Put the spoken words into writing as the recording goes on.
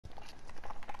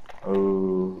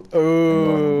I'm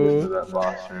going to Oh. that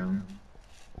boss room.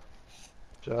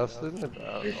 Justin,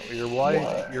 your What?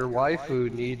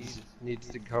 waifu needs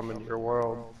to come into your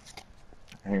world.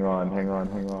 Hang on, hang on,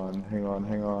 hang on, hang on,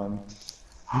 hang on.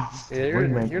 Yeah,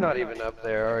 you're not even up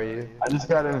there, are you? I just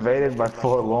got invaded by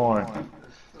Forlorn.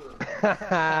 Hang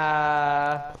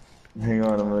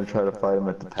on, I'm gonna try to fight him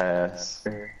at the pass.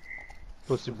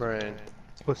 Pussy brain,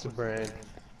 pussy brain.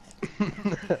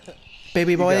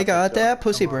 Baby boy got got this, that Justin.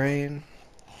 pussy Come on. brain.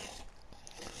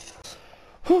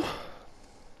 Whew.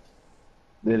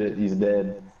 Did it, he's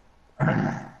dead.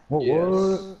 What?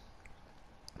 Yes.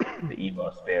 The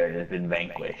evil spirit has been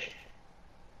vanquished.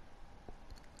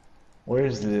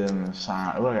 Where's the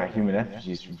sign? Look, I got human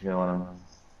effigies from killing them.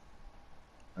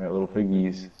 I got little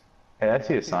piggies. Hey, I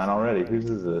see a sign already. Whose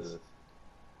is this?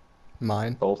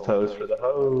 Mine. Soul toes for the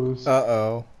hose.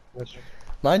 Uh-oh. That's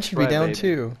Mine should be right, down baby.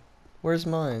 too. Where's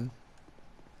mine?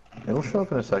 It'll show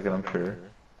up in a second, I'm sure.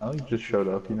 I think it just showed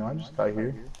up, you know, I just got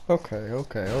here. Okay,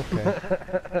 okay,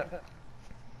 okay.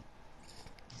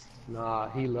 Nah,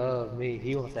 he loved me.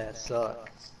 He want that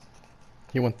suck.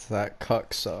 He wants that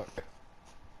cuck suck.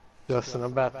 Justin,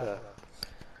 I'm about to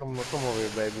come over here,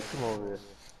 baby. Come over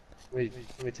here.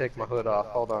 Let me take my hood off.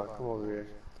 Hold on. Come over here.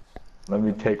 Let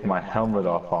me take my helmet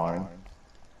off, Ahren.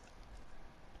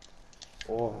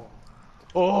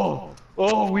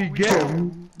 Oh, we get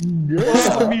him.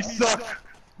 Oh, me suck.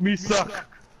 Me suck.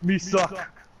 Me suck.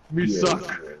 Me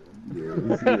suck.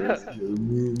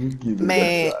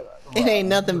 Man, it ain't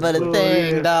nothing but a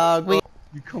thing, yeah. dog. We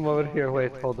You come over here.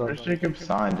 Wait, hold on. Where's Jacob's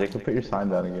sign? Jacob, put your sign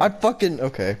down again. I fucking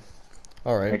okay.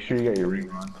 Alright. Make sure you got your ring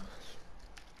on.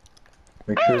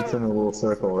 Make sure it's in the little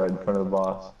circle right in front of the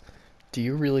boss. Do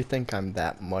you really think I'm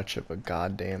that much of a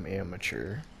goddamn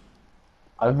amateur?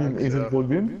 I mean, is it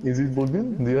plugged in? Is it plugged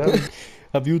in? Do you have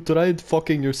Have you tried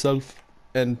fucking yourself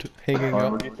and hanging What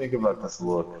up? do you think about this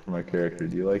look for my character?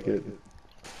 Do you like it?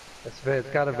 It's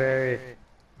got a very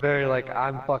like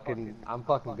I'm fucking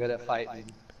good at fighting.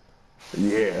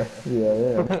 Yeah,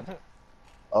 yeah.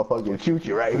 I'll fucking shoot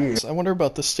you right here. I wonder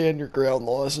about the stand your ground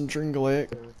laws in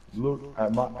Dringalake. Look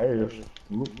at my ass.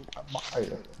 Look at my ass,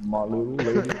 my little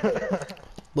lady.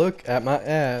 Look at my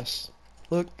ass.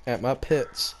 Look at my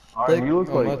pits. Alright, you look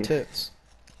on my like tits.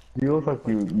 you look like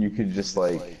you could just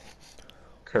like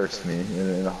curse me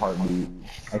in a heartbeat.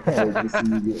 I can't wait to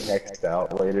see you get X'd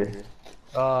out later.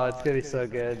 Oh, it's gonna be so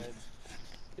good.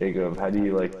 Jacob, how do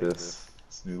you like this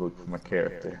new look for my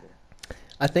character?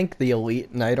 I think the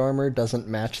elite knight armor doesn't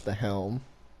match the helm.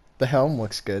 The helm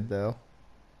looks good though.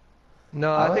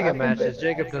 No, I think it think matches. they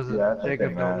Jacob match. doesn't. Yeah, I think Jacob they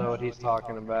don't match. know what he's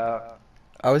talking about.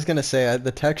 I was gonna say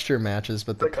the texture matches,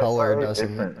 but the Like a color slightly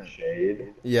doesn't. different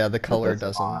shade. Yeah, the color That's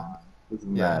doesn't. fine.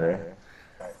 Doesn't Yeah. matter.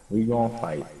 We gonna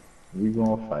fight. We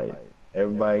gonna fight.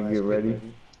 Everybody get ready.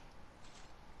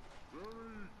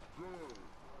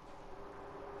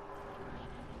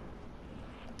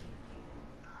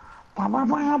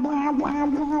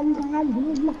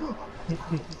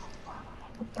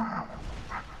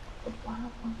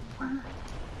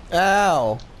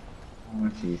 Ow!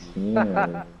 Oh, she's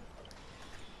here.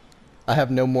 I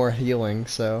have no more healing,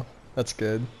 so that's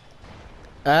good.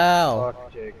 Ow!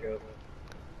 Fuck Jacob.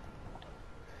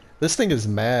 This thing is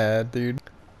mad, dude.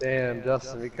 Damn,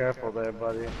 Justin, be careful there,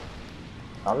 buddy.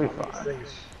 I'll be This fine.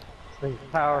 thing's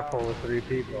powerful with 3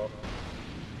 people.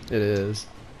 It is.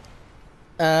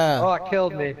 Oh, Ah! it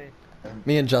killed me.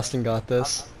 Me and Justin got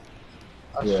this.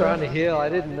 I was Yeah. trying to heal. I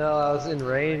didn't know I was in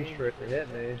range for it to hit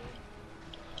me.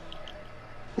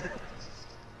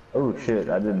 Oh shit,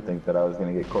 I didn't think that I was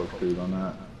gonna get corkscrewed on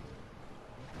that.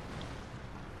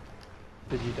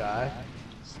 Did you die?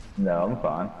 No, I'm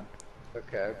fine.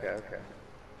 Okay.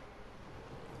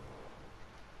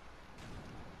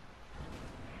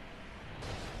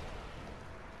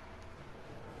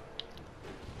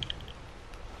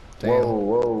 Damn.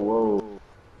 Whoa.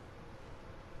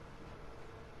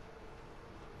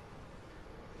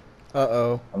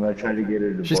 Uh-oh. I'm gonna try to get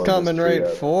her to She's blow coming this tree right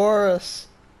up. for us.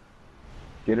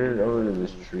 Get her over to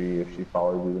this tree if she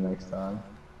follows you the next time.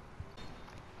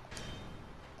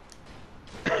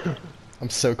 I'm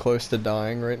so close to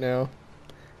dying right now.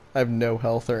 I have no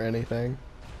health or anything.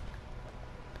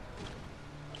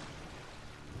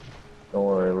 Don't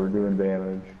worry, we're doing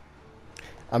damage.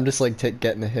 I'm just like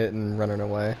getting a hit and running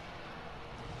away.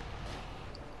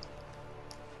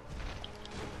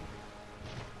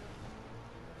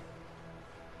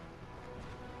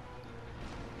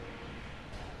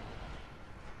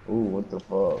 Ooh, what the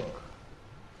fuck?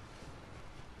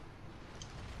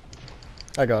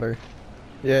 I got her.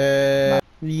 Yay!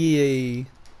 Yay!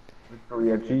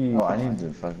 Victoria G. Oh, I need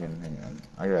to fucking hang on.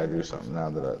 I gotta do something now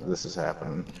that this is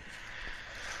happening.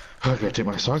 I gotta take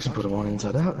my socks and put them on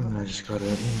inside out, and I just gotta,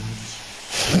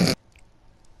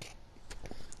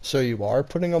 So you are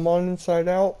putting them on inside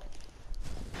out?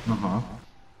 Uh-huh.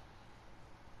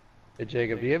 Hey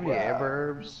Jacob, do you have any amber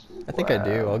herbs? I think I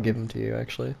do. I'll give them to you,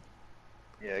 actually.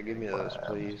 Yeah, give me those,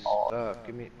 please. Stuff.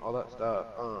 Give me all that stuff.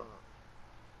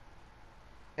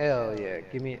 Hell yeah,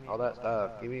 give me all that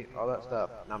stuff. Give me all that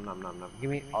stuff. Nom nom nom nom. Give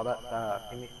me all that stuff.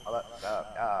 Give me all that stuff.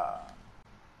 Yeah.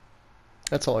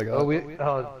 That's all I got.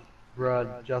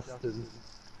 Bruh, Justin.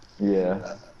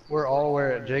 Yeah. We're all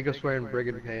wearing. Jacob's wearing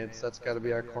brigand pants. That's got to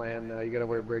be our clan now. You gotta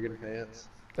wear brigand pants.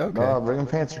 Okay. No, brigham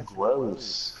pants are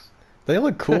gross. They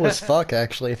look cool as fuck,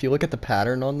 actually. If you look at the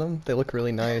pattern on them, they look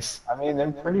really nice. I mean,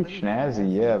 they're pretty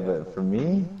snazzy, yeah, but for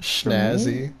me,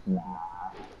 Snazzy. nah,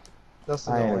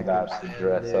 Justin I don't ain't like about to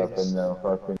dress up in no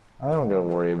fucking. I don't gotta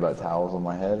worry about towels on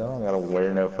my head. I don't gotta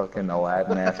wear no fucking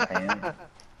Aladdin ass pants.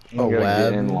 I don't gotta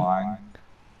get in Aladdin. line.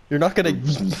 You're not gonna.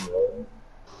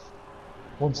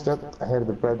 One step ahead of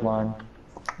the bread line.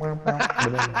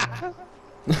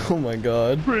 Oh my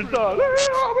god.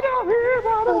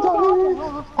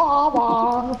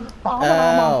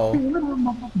 Ow.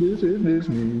 This is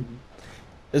me.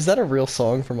 Is that a real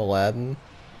song from Aladdin?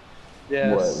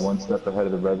 Yes. What, one step ahead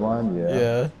of the bread line? Yeah.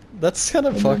 Yeah. That's kind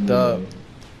of And fucked then,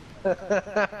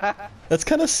 up. That's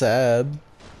kind of sad.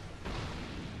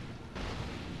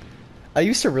 I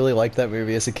used to really like that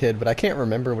movie as a kid, but I can't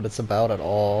remember what it's about at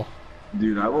all.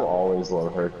 Dude, I will always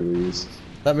love Hercules.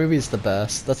 That movie's the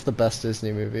best. That's the best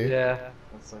Disney movie. Yeah.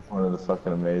 That's like one of the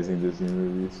fucking amazing Disney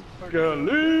movies.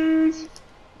 Hercules.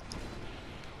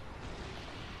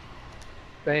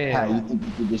 How Bam. you think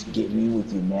you could just get me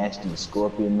with your nasty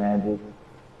scorpion magic?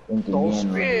 Think Oh, again,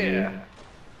 spear.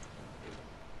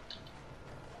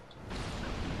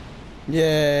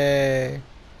 Yay!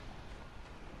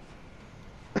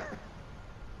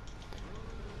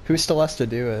 Who still has to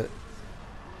do it?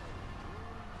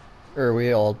 Or are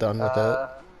we all done with it?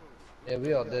 Yeah,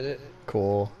 we all did it.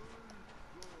 Cool.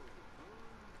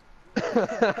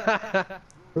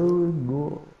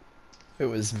 It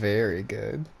was very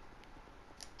good.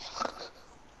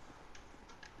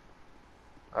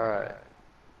 Alright.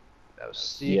 That was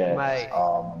sick, Yes, mate.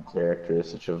 character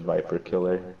is such a viper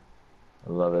killer.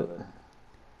 I love it.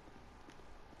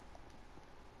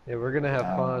 Yeah, we're gonna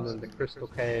have fun in the crystal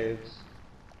caves.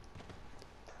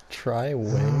 Try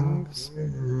wings?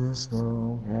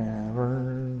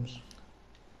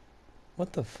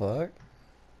 What the fuck?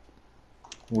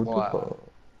 What Wow. the fuck?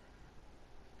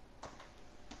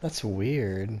 That's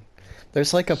weird.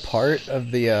 There's like a part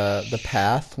of the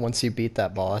path once you beat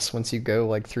that boss, once you go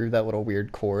like through that little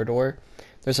weird corridor,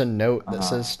 there's a note that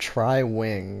says try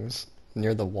wings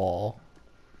near the wall.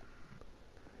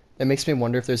 It makes me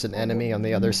wonder if there's an enemy on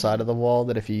the other side of the wall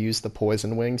that if you use the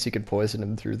poison wings, you can poison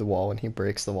him through the wall and he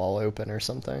breaks the wall open or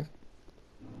something.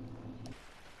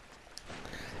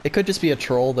 It could just be a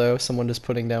troll though, someone just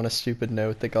putting down a stupid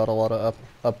note that got a lot of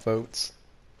upvotes.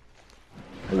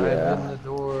 I'm in Yeah, the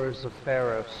doors of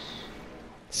Pharos.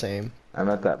 Same. I'm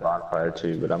at that bonfire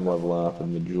too, but I'm leveling up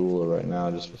in Majula right now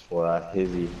just before I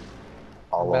hizzy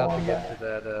I'm all about to on get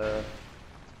that. to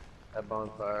that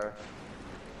bonfire.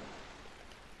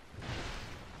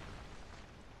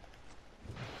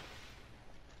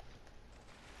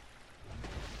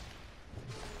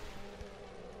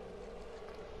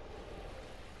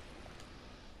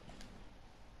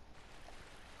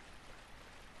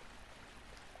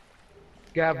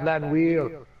 Gavlan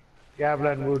wheel.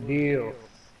 Gavlan will deal.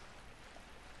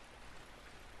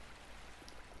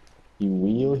 He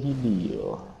wheel, he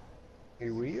deal. He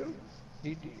will.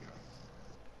 He deal.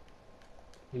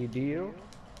 He deal.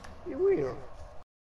 He will.